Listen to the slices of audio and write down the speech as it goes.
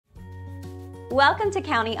Welcome to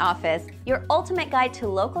County Office, your ultimate guide to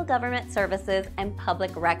local government services and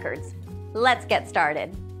public records. Let's get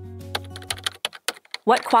started.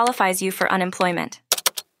 What qualifies you for unemployment?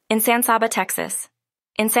 In San Saba, Texas.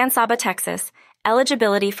 In San Saba, Texas,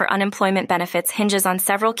 eligibility for unemployment benefits hinges on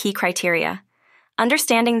several key criteria.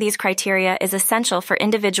 Understanding these criteria is essential for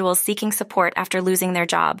individuals seeking support after losing their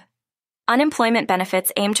job. Unemployment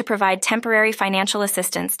benefits aim to provide temporary financial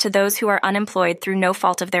assistance to those who are unemployed through no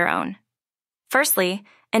fault of their own. Firstly,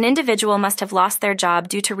 an individual must have lost their job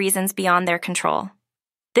due to reasons beyond their control.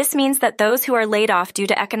 This means that those who are laid off due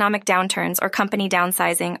to economic downturns or company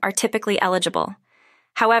downsizing are typically eligible.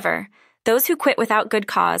 However, those who quit without good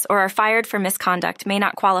cause or are fired for misconduct may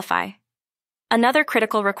not qualify. Another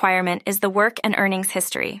critical requirement is the work and earnings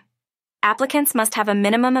history. Applicants must have a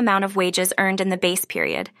minimum amount of wages earned in the base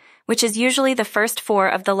period, which is usually the first 4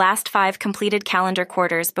 of the last 5 completed calendar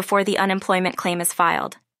quarters before the unemployment claim is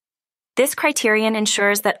filed. This criterion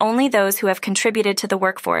ensures that only those who have contributed to the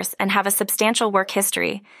workforce and have a substantial work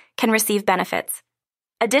history can receive benefits.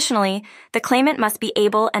 Additionally, the claimant must be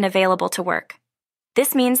able and available to work.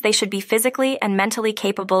 This means they should be physically and mentally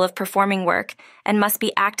capable of performing work and must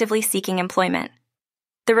be actively seeking employment.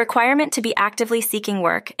 The requirement to be actively seeking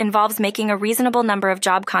work involves making a reasonable number of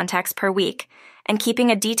job contacts per week and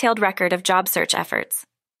keeping a detailed record of job search efforts.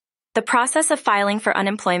 The process of filing for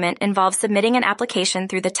unemployment involves submitting an application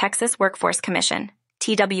through the Texas Workforce Commission,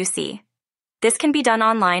 TWC. This can be done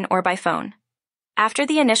online or by phone. After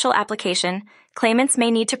the initial application, claimants may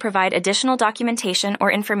need to provide additional documentation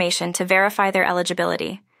or information to verify their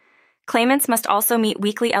eligibility. Claimants must also meet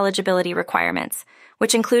weekly eligibility requirements,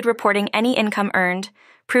 which include reporting any income earned,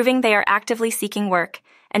 proving they are actively seeking work,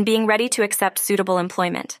 and being ready to accept suitable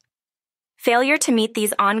employment. Failure to meet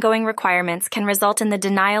these ongoing requirements can result in the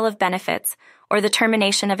denial of benefits or the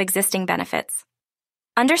termination of existing benefits.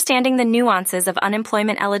 Understanding the nuances of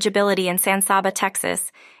unemployment eligibility in San Saba,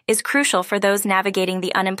 Texas, is crucial for those navigating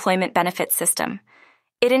the unemployment benefits system.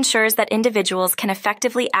 It ensures that individuals can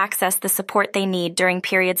effectively access the support they need during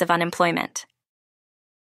periods of unemployment.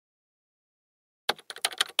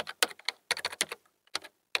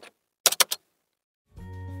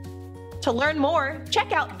 To learn more,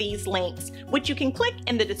 check out these links, which you can click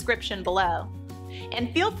in the description below.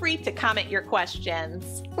 And feel free to comment your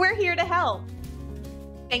questions. We're here to help.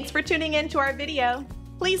 Thanks for tuning in to our video.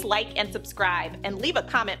 Please like and subscribe and leave a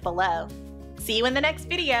comment below. See you in the next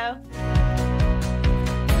video.